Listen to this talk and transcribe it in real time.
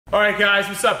All right, guys,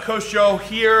 what's up? Coach Joe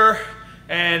here,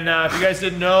 and if you guys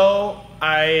didn't know,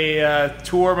 I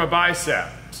tore my bicep,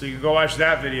 so you can go watch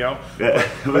that video.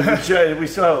 Yeah, we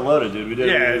still have it loaded, dude. We did.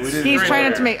 Yeah, he's trying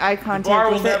not to make eye contact. The bar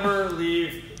will with never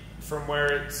leave from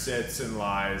where it sits and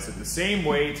lies at the same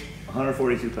weight,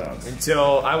 142 pounds,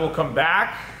 until I will come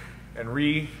back and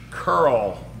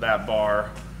re-curl that bar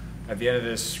at the end of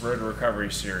this Road to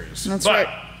Recovery series. That's but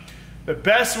right. The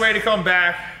best way to come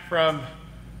back from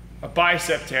a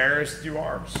bicep tear is to do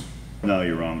arms. No,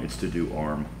 you're wrong. It's to do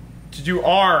arm. To do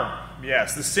arm,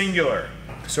 yes, the singular.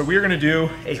 So we're gonna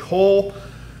do a whole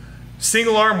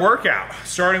single arm workout,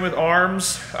 starting with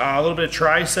arms, a little bit of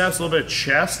triceps, a little bit of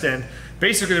chest, and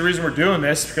basically the reason we're doing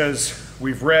this is because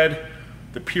we've read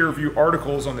the peer review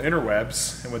articles on the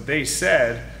interwebs, and what they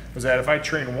said was that if I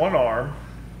train one arm,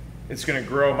 it's gonna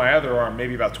grow my other arm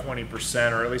maybe about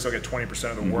 20%, or at least I'll get 20%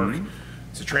 of the work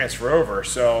to transfer over.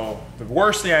 So the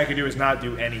worst thing I could do is not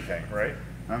do anything, right?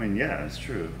 I mean, yeah, it's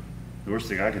true. The worst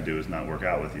thing I could do is not work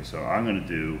out with you. So I'm going to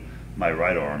do my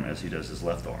right arm as he does his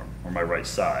left arm, or my right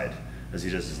side as he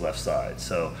does his left side.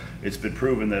 So it's been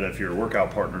proven that if your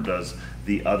workout partner does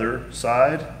the other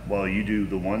side while you do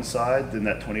the one side, then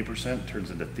that 20%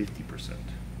 turns into 50%.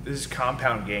 This is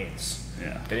compound gains.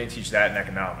 Yeah. They didn't teach that in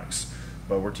economics,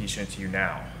 but we're teaching it to you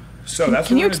now. So that's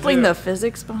Can what you we're explain gonna the do.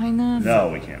 physics behind that? No,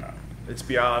 we cannot. It's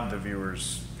beyond the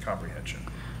viewer's comprehension.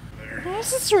 There.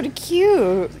 This is sort of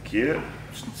cute. Is it cute?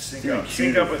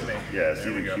 Sync up with me. Yeah, it's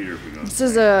There we even go. cuter if we go. This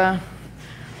is a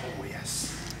Oh,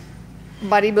 yes.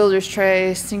 bodybuilders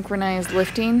try synchronized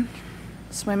lifting,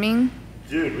 swimming.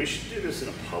 Dude, we should do this in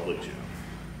a public gym.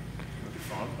 That'd be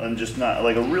fun. And just not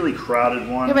like a really crowded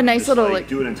one. You have a nice just little, like like-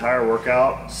 do an entire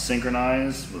workout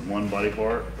synchronized with one body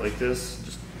part like this.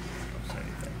 Just don't say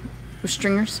anything. With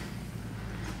stringers.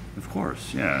 Of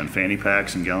course, yeah, and fanny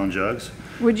packs and gallon jugs.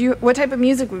 What type of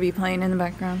music would be playing in the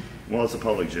background? Well, it's a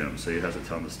public gym, so you have to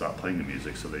tell them to stop playing the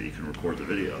music so that you can record the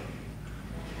video.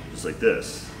 Just like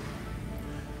this.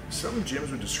 Some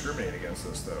gyms would discriminate against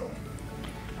us, though.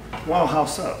 Wow, how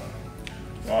so?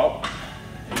 Well,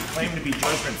 they claim to be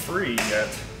judgment-free, yet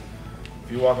if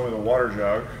you walk in with a water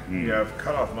jug, you have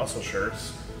cut-off muscle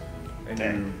shirts, and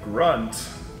you grunt,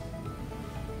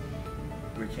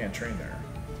 we can't train there.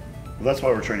 Well, that's why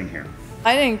we're training here.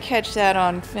 I didn't catch that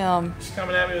on film. He's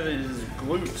coming at me with his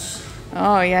glutes.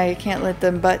 Oh yeah, you can't let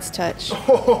them butts touch.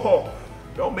 Oh,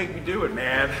 don't make me do it,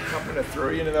 man. I'm gonna throw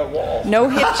you into that wall. No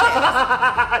hip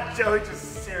chest. Joey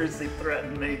just seriously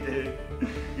threatened me, dude.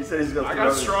 He said he's gonna I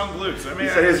got strong glutes. I mean, He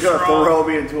said he's gonna throw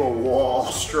me into a wall.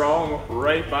 Strong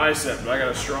right bicep, but I got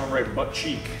a strong right butt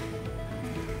cheek.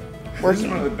 This is Working.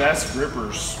 one of the best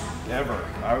grippers ever.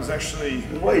 I was actually,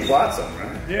 Well, he bought some,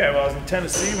 right? yeah, well, I was in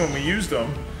Tennessee when we used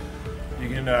them. You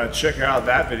can check out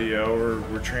that video where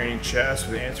we're training chest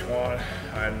with Antoine,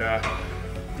 and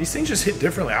these things just hit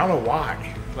differently. I don't know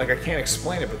why. Like, I can't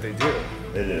explain it, but they do.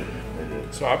 They did. They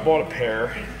did. So I bought a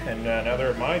pair, and now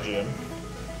they're at my gym,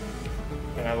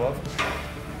 and I love them.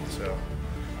 So,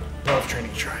 love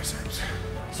training triceps.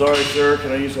 Sorry, sir.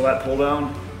 Can I use a lat pull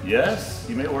down? Yes.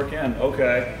 You may work in.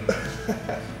 Okay.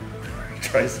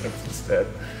 Triceps instead.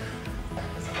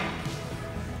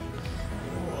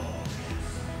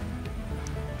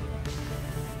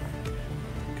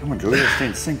 Come on, Joey. Let's stay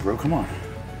in sync, bro. Come on.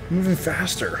 Moving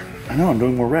faster. I know. I'm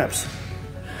doing more reps.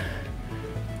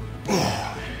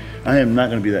 I am not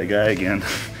going to be that guy again.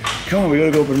 Come on, we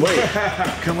gotta go open weight.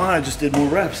 Come on, I just did more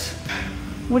reps.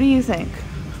 What do you think?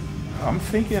 I'm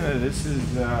thinking that this is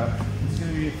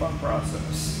going to be a fun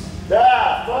process.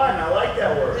 Yeah, fun. I like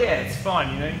that word. Yeah, it's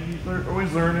fun. You know, you're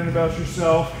always learning about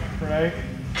yourself, right?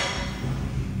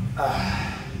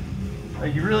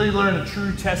 Like you really learn a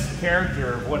true test of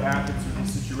character of what happens when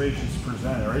these situations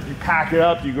present, right? You pack it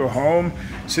up, you go home,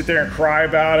 sit there and cry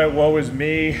about it, woe is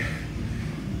me,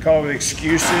 come up with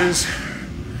excuses,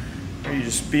 or you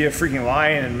just be a freaking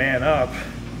lion and man up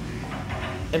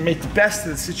and make the best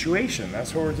of the situation.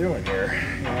 That's what we're doing here,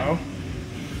 you know?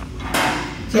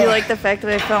 Do you like the fact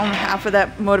that I filmed half of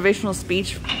that motivational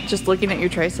speech just looking at your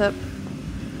tricep?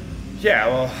 Yeah,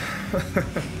 well,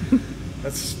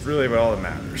 that's really all that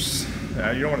matters.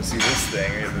 You don't want to see this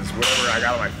thing, this whatever I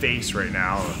got on my face right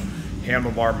now, a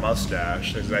handlebar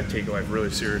mustache, because I take life really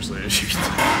seriously, as you can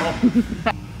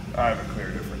tell. I have a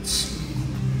clear difference.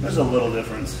 There's a little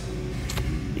difference.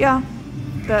 Yeah,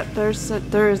 there is a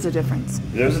difference.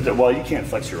 Well, you can't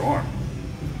flex your arm.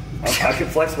 I can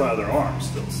flex my other arm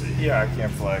still, see? Yeah, I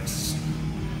can't flex.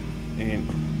 And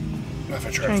if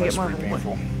I try to Trying to flex, get more it's pretty of a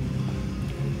painful.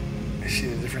 You see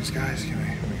the difference, guys? Can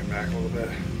we come back a little bit?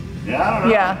 Yeah, I don't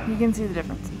know. Yeah, you can see the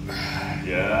difference.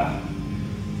 Yeah.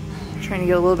 Trying to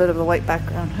get a little bit of the white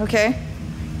background. Okay.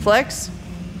 Flex?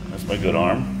 That's my good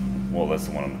arm. Well, that's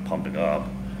the one I'm pumping up.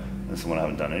 That's the one I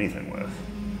haven't done anything with.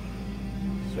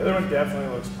 The other one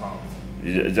definitely looks pumped.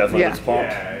 It definitely looks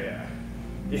pumped? Yeah.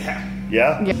 Yeah?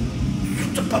 Yeah.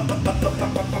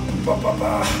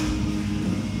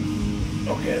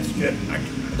 Okay, that's good.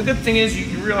 The good thing is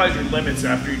you realize your limits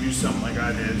after you do something like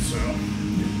I did, so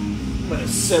I'm gonna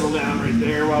settle down right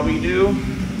there while we do.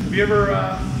 Have you ever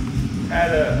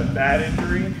had a bad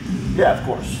injury? Yeah, of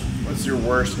course. What's your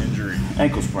worst injury?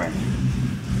 Ankle sprain.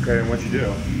 Okay, and what'd you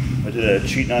do? I did a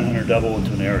cheat 900 double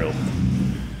into an aerial.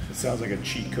 It sounds like a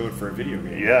cheat code for a video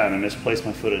game. Yeah, and I misplaced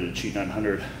my foot at a cheat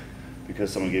 900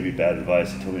 because someone gave me bad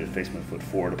advice. They told me to face my foot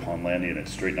forward upon landing and it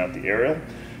straightened out the aerial.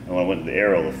 And when I went to the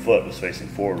aerial, the foot was facing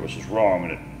forward, which is wrong,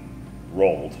 and it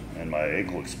rolled, and my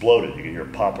ankle exploded. You could hear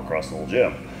it pop across the whole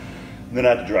gym. And then I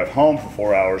had to drive home for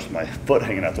 4 hours with my foot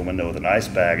hanging out the window with an ice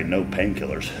bag and no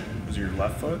painkillers. Was it your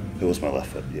left foot? It was my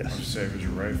left foot, I was yes. just say if it was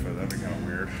your right foot, that'd be kind of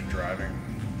weird driving.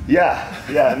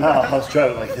 Yeah, no, I was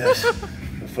driving like this.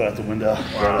 The foot out the window.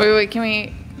 Wow. Wait, can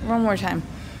we, one more time?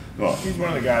 Well, He's one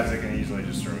of the guys that can easily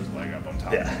just throw his leg up on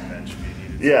top of the bench if he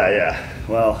needed to. yeah.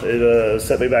 Well, it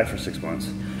set me back for 6 months.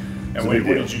 And what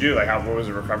did you do? Like, what was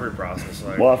the recovery process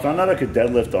like? Well, I found out I could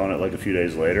deadlift on it like a few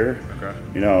days later. Okay.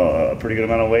 You know, a pretty good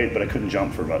amount of weight, but I couldn't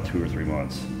jump for about 2 or 3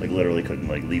 months. Like literally couldn't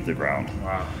like leave the ground.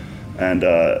 Wow. And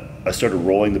I started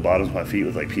rolling the bottoms of my feet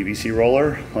with like PVC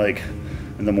roller, like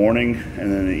in the morning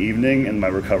and then in the evening, and my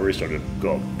recovery started to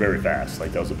go up very fast.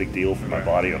 Like that was a big deal for my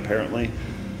body apparently.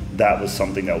 That was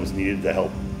something that was needed to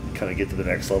help kind of get to the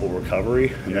next level of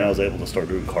recovery. And then I was able to start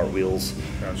doing cartwheels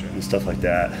and stuff like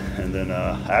that. And then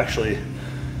actually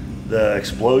the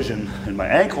explosion in my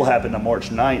ankle happened on March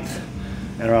 9th,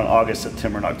 and around August,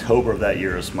 September, and October of that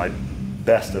year is my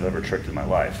best I've ever tricked in my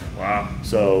life. Wow.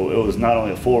 So it was not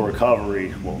only a full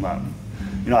recovery, well not,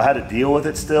 you know, I had to deal with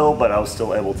it still, but I was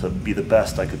still able to be the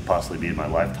best I could possibly be in my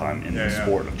lifetime in the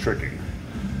sport of tricking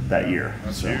that year.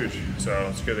 That's huge. So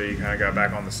it's good that you kind of got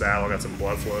back on the saddle, got some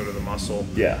blood flow to the muscle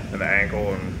and the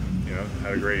ankle, and you know,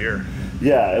 had a great year.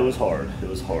 Yeah, it was hard. It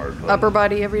was hard. Upper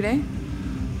body every day?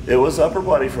 It was upper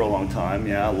body for a long time,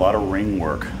 yeah. A lot of ring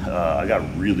work. I got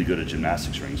really good at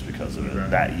gymnastics rings because of it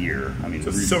that year. I mean, so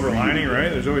it's silver lining, right?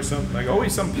 There's always some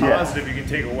positive you can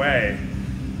take away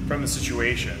from the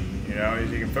situation. You know,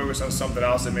 you can focus on something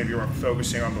else that maybe you weren't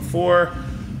focusing on before.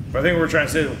 But I think what we're trying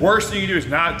to say, the worst thing you can do is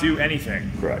not do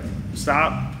anything. Correct.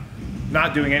 Stop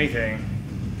not doing anything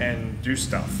and do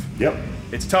stuff. Yep.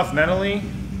 It's tough mentally,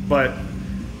 but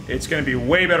it's going to be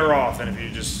way better off than if you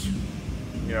just,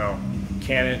 you know,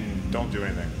 can it and don't do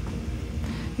anything.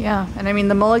 Yeah, and I mean,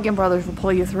 the Mulligan brothers will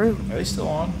pull you through. Are they still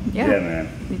on? Yeah, man.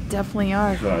 They definitely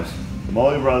are. Nice. The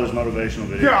Mulligan Brothers motivational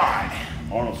video. God!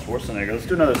 Arnold Schwarzenegger. Let's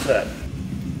do another set.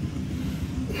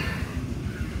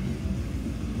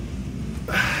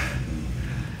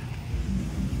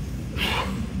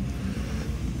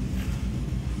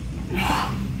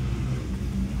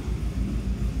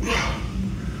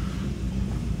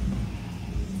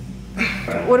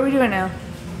 What are we doing now?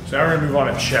 So now we're gonna move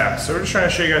on to chest. So we're just trying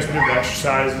to show you guys some different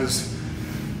exercises.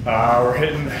 We're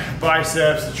hitting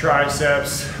biceps, the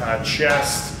triceps,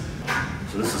 chest.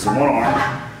 So this is a one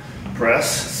arm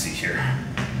press. Let's see here.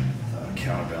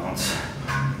 Counterbalance.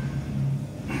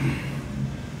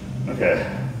 Okay.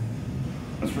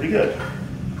 That's pretty good.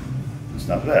 It's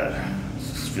not bad.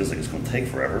 This feels like it's gonna take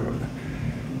forever, but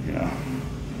you know.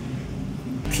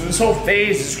 So this whole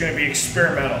phase is going to be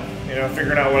experimental, you know,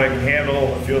 figuring out what I can handle,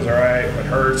 what feels all right, what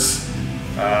hurts.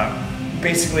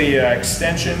 Basically,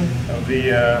 extension of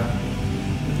the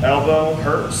elbow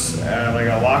hurts, like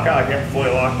a lockout. I can't fully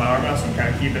lock my arm out, so I'm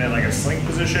kind of keeping it like a sling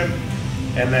position.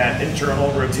 And that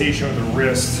internal rotation of the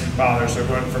wrist bothers. So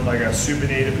going from like a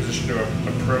supinated position to a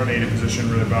pronated position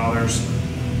really bothers.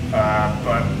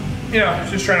 But, you know,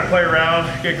 just trying to play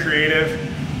around, get creative.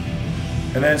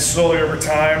 And then slowly over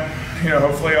time, you know,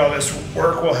 hopefully all this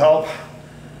work will help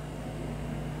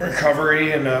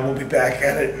recovery, and we'll be back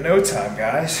at it in no time,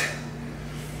 guys.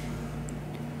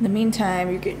 In the meantime,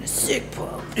 you're getting a sick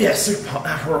pump. Yeah, sick pump.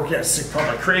 We're getting sick pump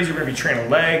like crazy. We're gonna be training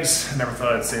legs. I never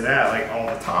thought I'd say that like all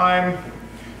the time.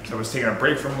 So I was taking a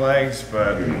break from legs,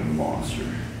 but You're a monster.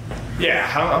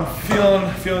 yeah,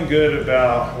 I'm feeling good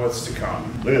about what's to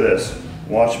come. Look at this.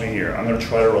 Watch me here. I'm gonna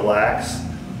try to relax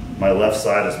my left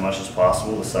side as much as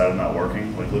possible, the side I'm not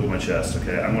working. Like, look at my chest,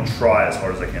 okay? I'm gonna try as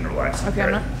hard as I can to relax it. Okay,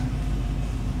 I'm not.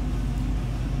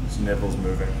 His nipple's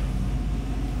moving.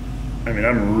 I mean,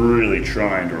 I'm really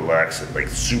trying to relax it, like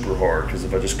super hard, because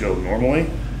if I just go normally,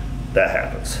 that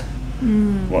happens.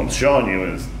 What I'm showing you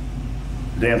is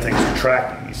the damn thing's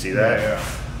contracting, you see that? Yeah.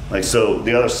 Like, so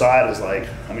the other side is like,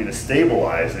 I mean, it's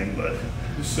stabilizing, but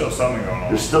There's still something going on.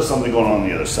 There's still something going on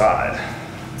the other side.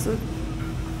 So,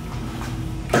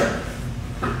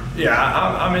 Yeah,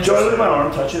 I'm interested. Joey, look at my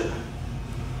arm. Touch it.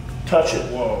 Touch it.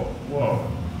 Whoa, whoa,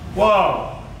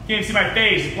 whoa. You can't see my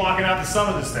face. It's blocking out the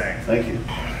sun of this thing. Thank you.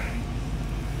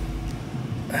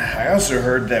 I also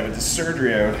heard that with the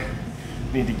surgery I would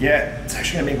need to get, it's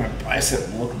actually going to make my bicep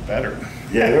look better.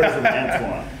 Yeah, I heard it from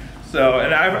Antoine. So,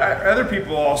 and other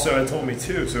people also had told me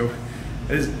too, so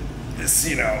this,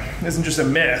 you know, isn't just a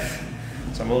myth.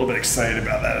 So I'm a little bit excited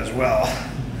about that as well.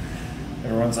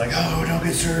 Everyone's like, oh, don't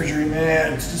get surgery,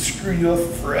 man. It's just screw you up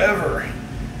forever.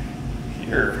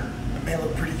 Here, it may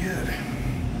look pretty good.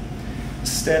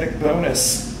 Static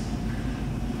bonus.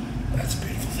 That's a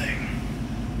beautiful thing.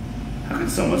 How can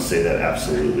someone say that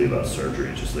absolutely about surgery?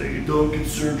 It's just like, don't get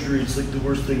surgery, it's like the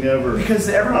worst thing ever. Because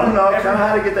I don't know, I kind of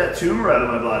had to get that tumor out of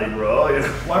my body, bro. You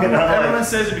know? Well, everyone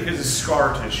says it because of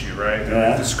scar tissue, right?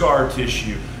 Yeah. The scar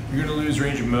tissue, you're gonna lose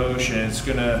range of motion. It's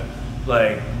gonna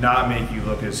like not make you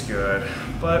look as good.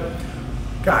 But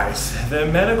guys, the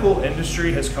medical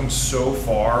industry has come so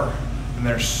far, and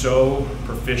they're so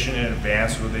proficient and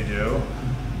advanced with what they do,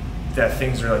 that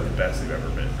things are like the best they've ever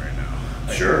been right now.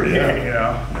 Like, Sure, yeah. You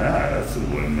know? Yeah, that's the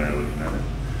one way of looking at it.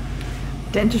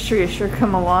 dentistry has sure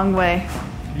come a long way.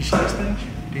 You see these things?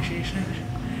 Do you see these things?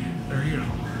 They're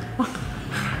beautiful.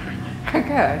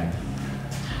 Good.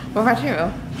 What about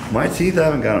you? My teeth, I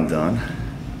haven't got them done.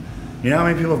 You know how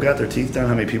many people have got their teeth done?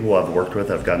 How many people I've worked with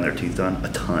have gotten their teeth done? A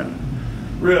ton.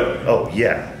 Really? Oh,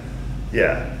 yeah.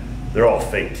 Yeah. They're all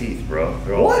fake teeth, bro.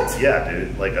 They're all, What? Yeah,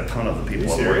 dude. Like a ton of the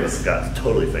people I've worked with have got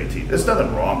totally fake teeth. There's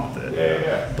nothing wrong with it.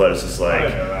 Yeah. But it's just I like,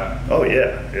 didn't know that. oh,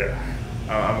 yeah.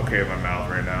 I'm okay with my mouth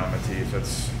right now, my teeth.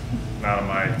 That's not on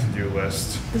my to-do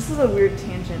list. This is a weird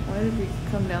tangent. Why did we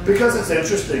come down there? Because it's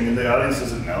interesting and the audience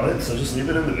doesn't know it, so just leave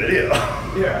it in the video.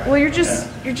 Yeah. Well, you're just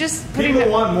putting People it.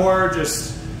 want more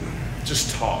just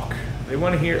talk. They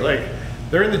want to hear, like,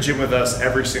 they're in the gym with us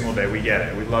every single day. We get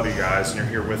it. We love you guys and you're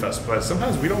here with us. But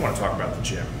sometimes we don't want to talk about the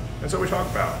gym. That's what we talk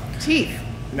about. Teeth.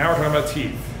 Now we're talking about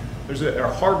teeth. There's a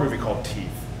horror movie called Teeth.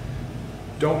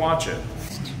 Don't watch it.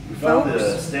 We found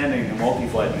a standing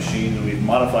multi-flight machine and we've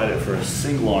modified it for a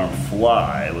single-arm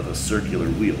fly with a circular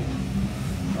wheel.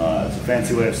 It's a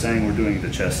fancy way of saying we're doing the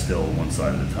chest still one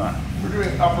side at a time. We're doing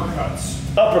uppercuts.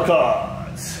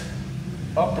 Uppercuts!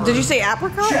 Did you say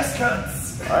apricot? Chest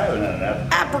cuts. I haven't had an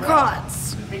apricot.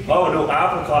 Apricots. Oh, no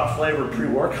apricot flavored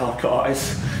pre-workout,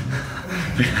 guys.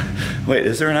 Wait,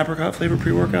 is there an apricot flavored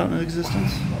pre-workout in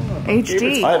existence?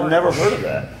 HD. I've never heard of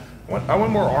that. I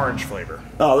want more orange flavor.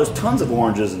 Oh, there's tons of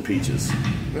oranges and peaches.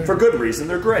 For good reason,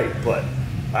 they're great, but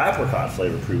apricot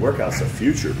flavored pre-workout's the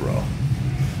future, bro.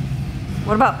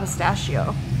 What about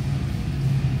pistachio?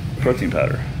 Protein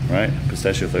powder, right?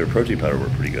 Pistachio flavored protein powder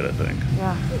work pretty good, I think.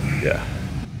 Yeah. Yeah.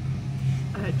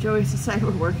 Joey's the side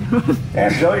we're working with.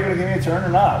 Damn, Joe, you gonna give me a turn or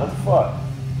not? What the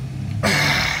fuck?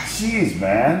 Jeez,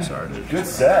 man. Sorry, dude. Good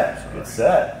set. Good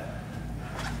set.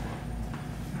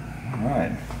 All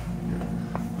right.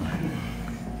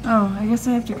 Oh, I guess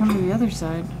I have to come to the other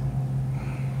side.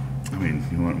 I mean,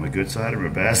 you want my good side or my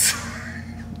bad side?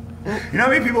 You know how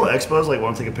many people at expos like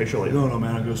want to take a picture like, no,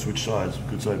 man, I go switch sides,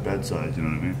 good side, bad side, you know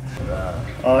what I mean?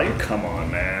 Oh, you come on,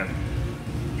 man.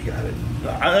 You got it.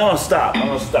 I'm gonna stop.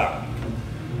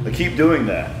 I keep doing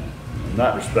that. I'm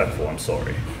not respectful, I'm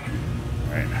sorry.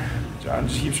 All right. John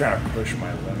just keeps trying to push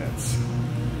my limits.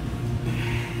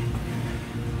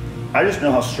 I just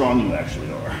know how strong you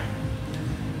actually are.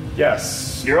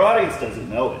 Yes. Your audience doesn't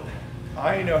know it.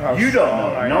 I know how You don't know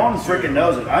strong it. I No am, one too. freaking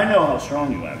knows it. I know how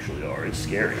strong you actually are. It's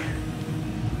scary.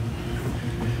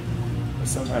 But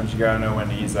sometimes you gotta know when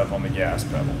to ease up on the gas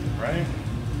pedal, right?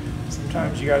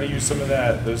 Sometimes you gotta use some of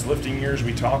those lifting gears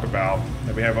we talk about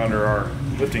that we have under our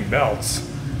lifting belts.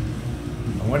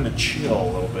 And when to chill a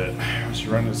little bit, else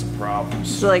you run into some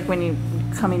problems. So like when you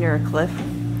come near a cliff.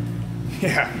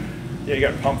 Yeah, you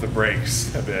gotta pump the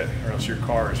brakes a bit, or else your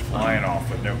car is flying off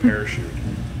with no parachute.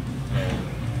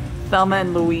 Thelma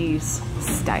and Louise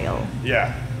style.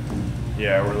 Yeah,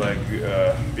 we're like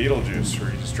Beetlejuice,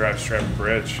 where you just drive straight up a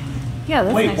bridge. Yeah,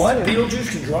 that's nice too.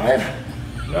 Beetlejuice can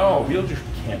drive? No, Beetlejuice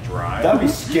can't drive. That'd be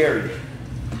scary.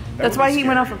 That's why he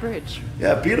went off a bridge.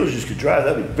 Yeah, if Beetlejuice could drive,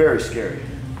 that'd be very scary.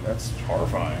 That's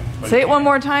horrifying. But Say it one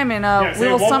more time and Yeah, we say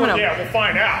it will one summon more- him. Yeah, we'll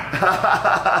find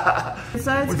out.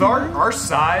 Besides, With our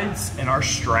sides and our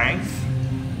strength,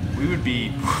 we would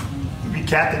be You'd be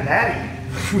Captain Natty.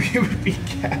 we would be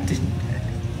Captain.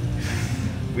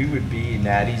 We would be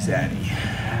Natty Zaddy.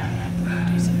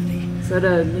 is that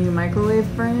a new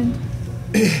microwave brand?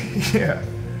 Yeah,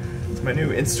 it's my new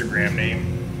Instagram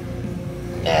name.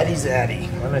 Natty Zaddy.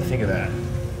 Why did I think of that?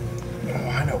 Oh,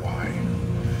 I know why.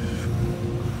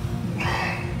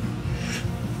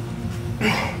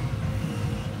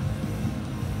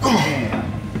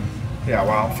 Yeah,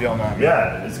 wow, I'm feeling that.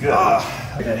 Yeah, it's good.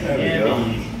 Okay, there we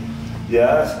go.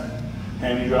 Yeah,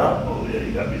 hammy drop. Oh yeah,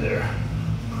 you got me there.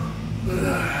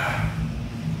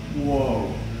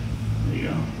 Whoa. There you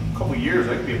go. A couple years,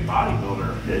 I could be a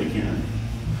bodybuilder. Yeah, you can.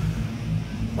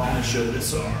 I'm gonna show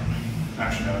this arm.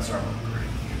 Actually, no, this arm looks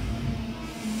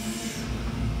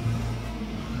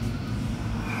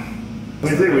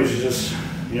great. I think we should just,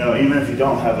 you know, even if you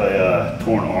don't have a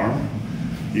torn arm,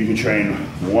 you can train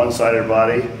one side of your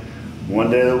body one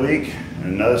day of the week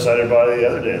and another side of your body the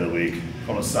other day of the week.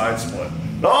 Called a side split.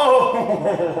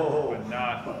 Oh! But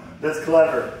not That's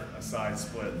clever. a side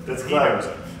split. That's He clever. knows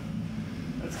it.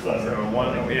 That's clever. So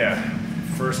one, yeah.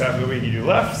 First half of the week you do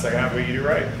left, second half of the week you do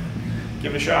right.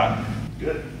 Give it a shot.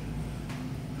 Good.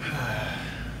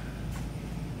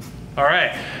 All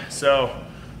right, so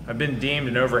I've been deemed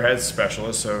an overhead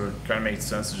specialist, so it kind of makes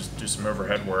sense to just do some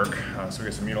overhead work. So we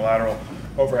get some unilateral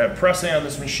overhead pressing on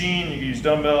this machine. You can use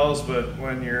dumbbells, but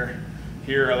when you're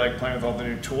here, I like playing with all the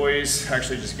new toys. I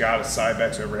actually just got a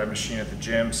Cybex overhead machine at the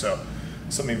gym, so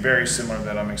something very similar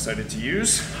that I'm excited to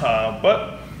use.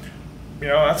 But you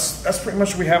know, that's pretty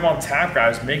much what we have on tap,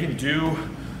 guys. Making do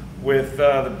with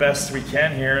the best we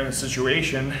can here in the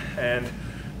situation, and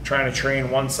trying to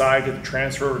train one side, get the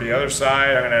transfer over to the other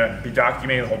side. I'm gonna be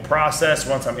documenting the whole process.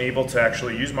 Once I'm able to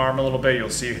actually use my arm a little bit, you'll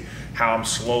see how I'm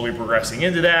slowly progressing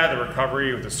into that, the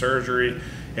recovery with the surgery,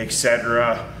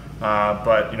 etc.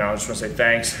 But you know, I just want to say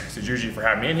thanks to Juji for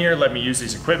having me in here, let me use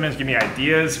these equipment, give me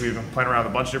ideas. We've been playing around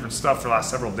with a bunch of different stuff for the last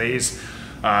several days.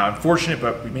 Unfortunate,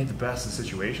 but we made the best of the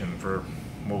situation for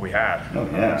what we had. Oh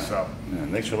yeah. So yeah,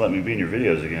 thanks for letting me be in your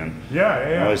videos again. yeah.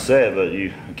 I always say it, but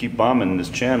you keep bombing this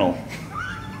channel.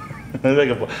 Like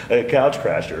a couch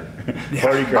crasher.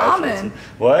 Party crasher. Bombing.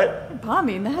 What?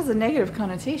 Bombing, that has a negative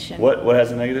connotation. What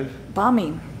has a negative?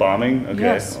 Bombing. Bombing? Okay.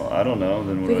 Yes. Well, I don't know.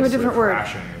 Then what Think do I of a say? different word.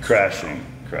 Crashing.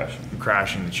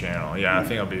 Crashing the channel. Yeah, I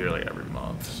think I'll be here like every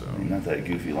month. So You're not that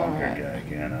goofy long haired guy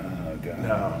again.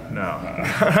 God.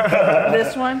 no.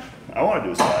 This one? I want to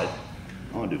do a side.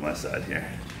 I want to do my side here.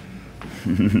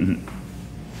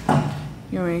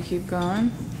 You want me to keep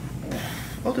going?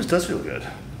 Oh, this does feel good.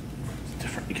 It's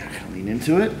different. You gotta kind of lean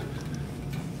into it.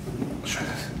 Let's try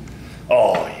this.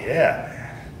 Oh yeah,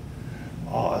 man.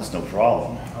 Oh, that's no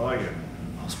problem. I like it.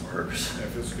 This works. It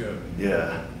feels good.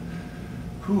 Yeah.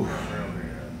 Whew. Real good.